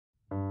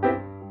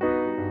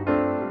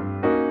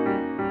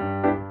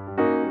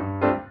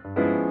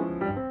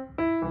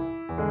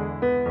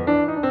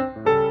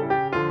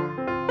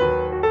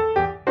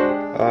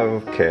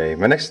Okay,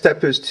 my next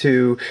step is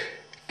to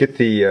get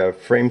the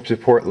frame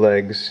support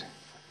legs,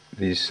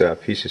 these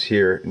pieces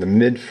here in the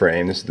mid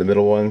frame. This is the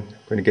middle one.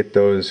 I'm going to get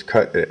those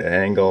cut at an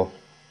angle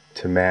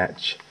to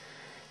match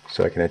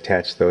so I can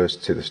attach those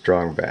to the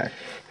strong back.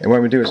 And what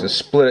I'm going to do is to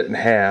split it in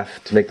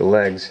half to make the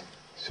legs.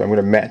 So I'm going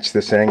to match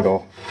this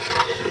angle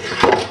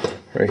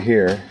right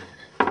here.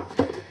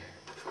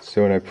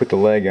 So when I put the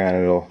leg on,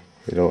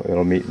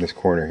 it'll meet in this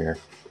corner here.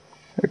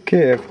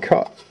 Okay, I've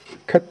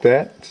cut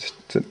that.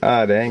 It's an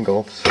odd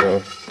angle, so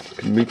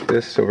I can meet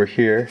this over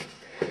here.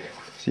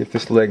 See if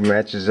this leg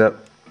matches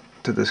up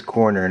to this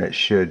corner, and it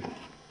should.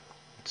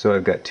 So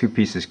I've got two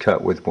pieces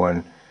cut with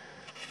one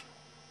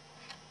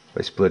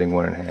by splitting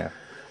one in half.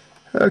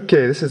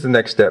 Okay, this is the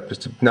next step, is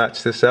to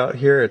notch this out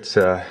here. It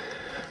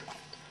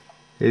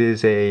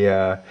is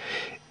a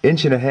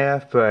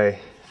 1.5" by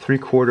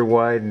 3/4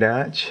 wide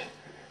notch.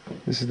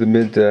 This is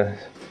the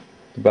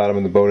bottom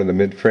of the boat in the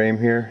mid frame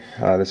here.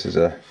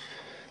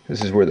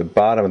 This is where the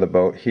bottom of the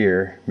boat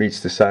here meets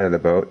the side of the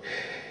boat.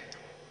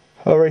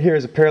 Right here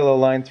is a parallel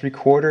line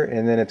 3/4,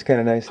 and then it's kind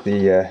of nice.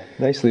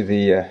 Nicely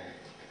the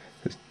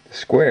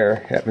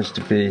square happens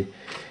to be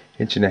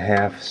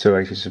 1.5", so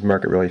I can just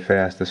mark it really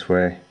fast this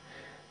way.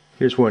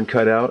 Here's one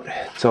cut out.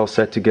 It's all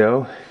set to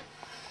go,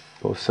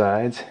 both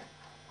sides.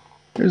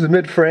 Here's the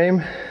mid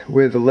frame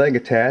with the leg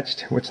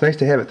attached. What's nice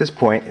to have at this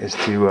point is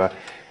to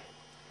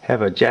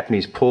have a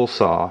Japanese pull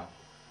saw,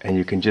 and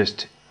you can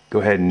just go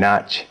ahead and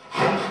notch.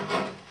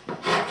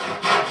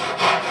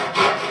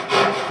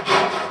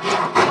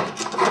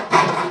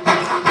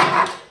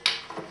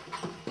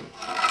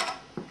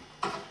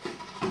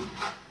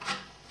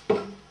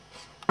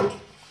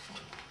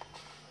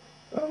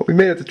 We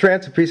made up the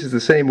transom pieces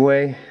the same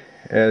way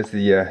as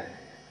the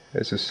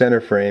center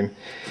frame,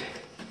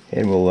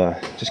 and we'll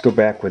just go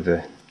back with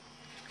the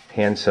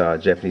handsaw,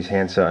 Japanese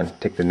handsaw,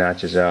 and take the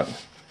notches out.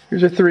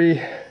 Here's our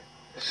 3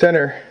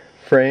 center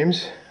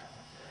frames.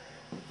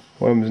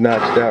 One of them's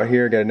notched out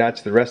here. Got to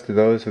notch the rest of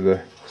those with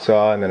a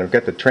saw, and then I've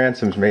got the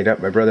transoms made up.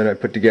 My brother and I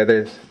put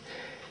together,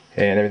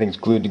 and everything's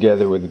glued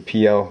together with the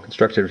PL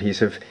constructive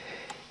adhesive,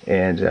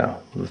 and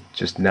we'll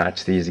just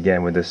notch these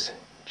again with this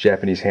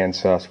Japanese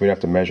handsaw, so we don't have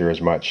to measure as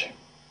much.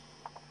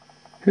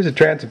 Here's a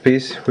transom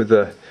piece with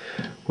the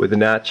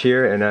notch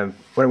here, and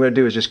what I'm going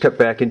to do is just cut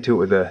back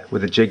into it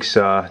with a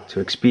jigsaw to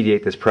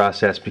expedite this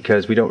process,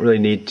 because we don't really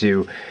need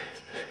to.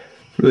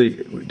 Really,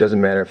 it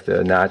doesn't matter if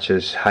the notch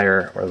is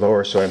higher or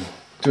lower. So I'm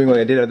doing what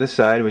I did on this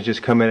side, was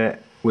just come in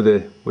it with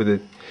a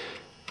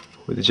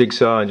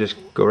jigsaw and just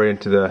go right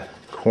into the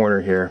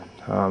corner here.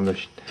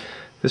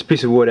 This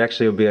piece of wood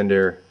actually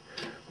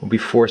will be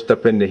forced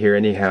up into here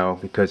anyhow,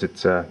 because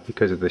it's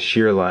because of the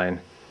shear line.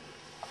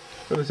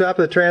 From the top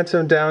of the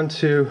transom down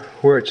to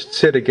where it should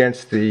sit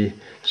against the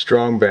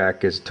strong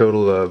back is a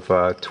total of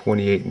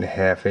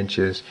 28.5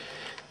 inches.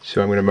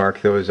 So I'm going to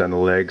mark those on the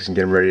legs and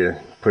get them ready to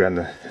put on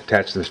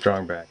attach to the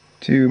strong back.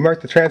 To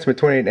mark the transom at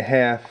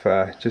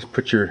 28.5, just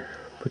put your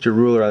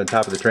ruler on the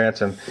top of the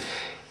transom,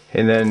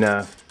 and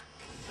then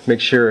make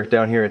sure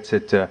down here it's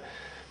at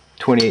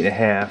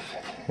 28.5,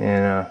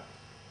 and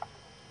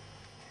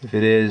if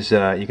it is,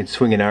 you can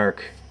swing an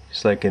arc,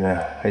 just like in a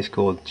high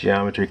school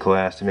geometry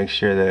class, to make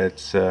sure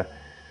that it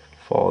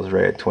falls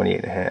right at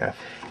 28.5.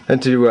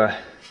 And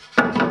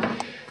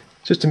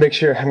just to make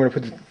sure, I'm going to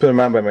put them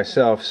on by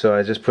myself, so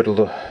I just put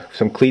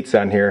some cleats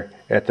on here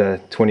at the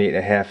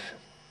 28.5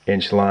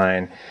 inch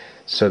line,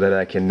 so that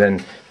I can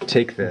then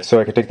take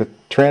the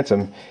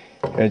transom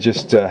and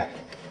just set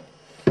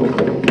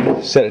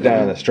it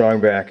down on the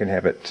strong back and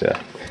have it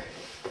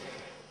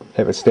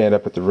stand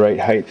up at the right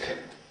height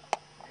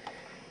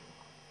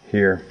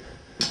here.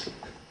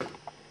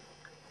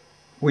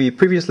 We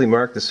previously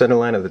marked the center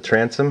line of the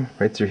transom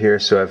right through here,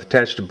 so I've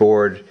attached a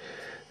board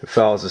that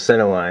follows the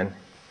center line,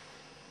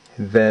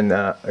 then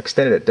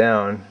extended it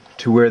down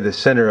to where the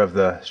center of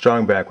the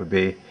strong back would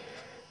be.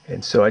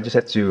 And so I just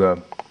have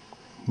to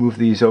move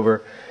these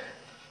over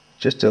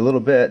just a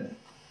little bit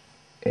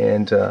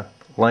and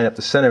line up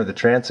the center of the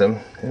transom,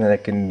 and then I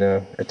can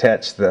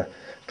attach the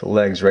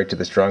legs right to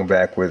the strong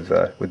back with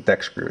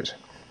deck screws.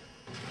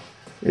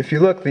 If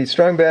you look, the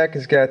strong back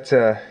has got you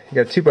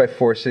got a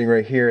 2x4 sitting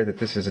right here that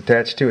this is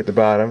attached to at the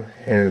bottom,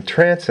 and the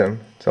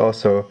transom, it's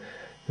also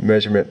the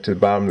measurement to the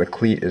bottom of the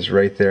cleat is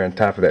right there on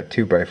top of that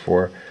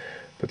 2x4.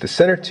 But the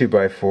center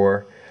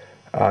 2x4,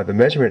 the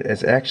measurement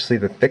is actually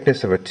the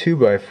thickness of a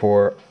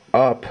 2x4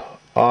 up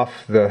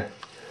off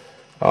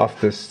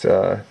this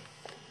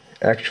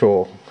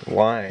actual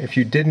line. If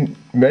you didn't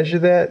measure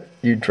that,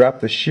 you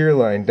drop the shear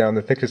line down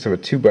the thickness of a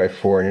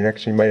 2x4, and you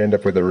actually might end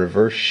up with a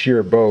reverse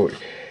shear boat.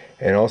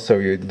 And also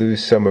you'd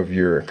lose some of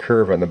your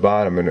curve on the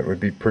bottom, and it would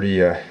be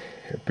pretty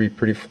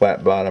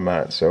flat bottom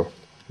on it. So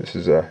this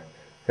is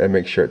gotta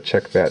make sure I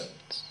check that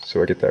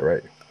so I get that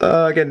right.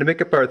 Again, to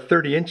make up our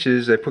 30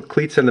 inches, I put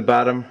cleats on the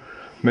bottom,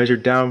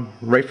 measured down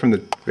right from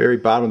the very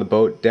bottom of the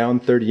boat, down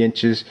 30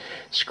 inches,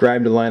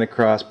 scribed a line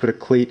across, put a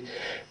cleat,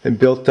 then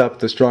built up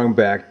the strong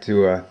back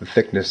to the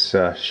thickness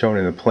shown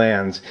in the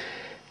plans.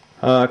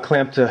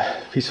 Clamped a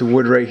piece of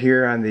wood right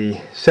here on the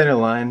center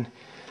line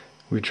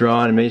we've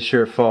drawn and made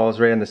sure it falls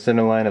right on the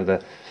center line of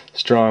the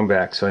strong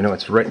back, so I know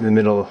it's right in the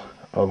middle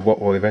of what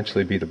will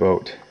eventually be the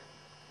boat.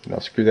 And I'll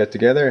screw that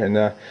together, and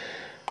we'll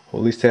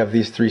at least have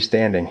these three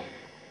standing.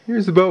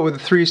 Here's the boat with the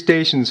three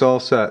stations all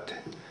set.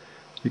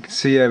 You can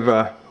see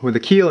I've with the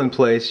keel in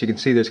place, you can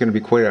see there's going to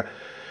be quite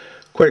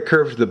a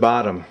curve to the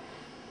bottom.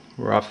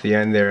 We're off the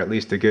end there, at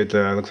least a good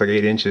looks like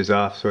 8 inches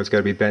off, so it's got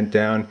to be bent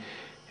down,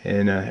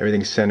 and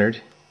everything's centered.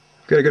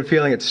 I've got a good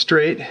feeling it's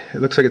straight.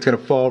 It looks like it's going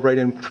to fall right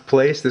in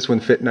place. This one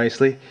fit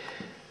nicely.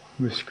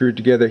 We've screwed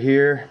together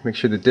here, make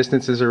sure the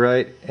distances are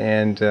right,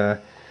 and we'll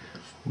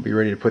be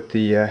ready to put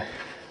the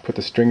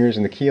stringers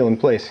and the keel in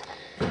place.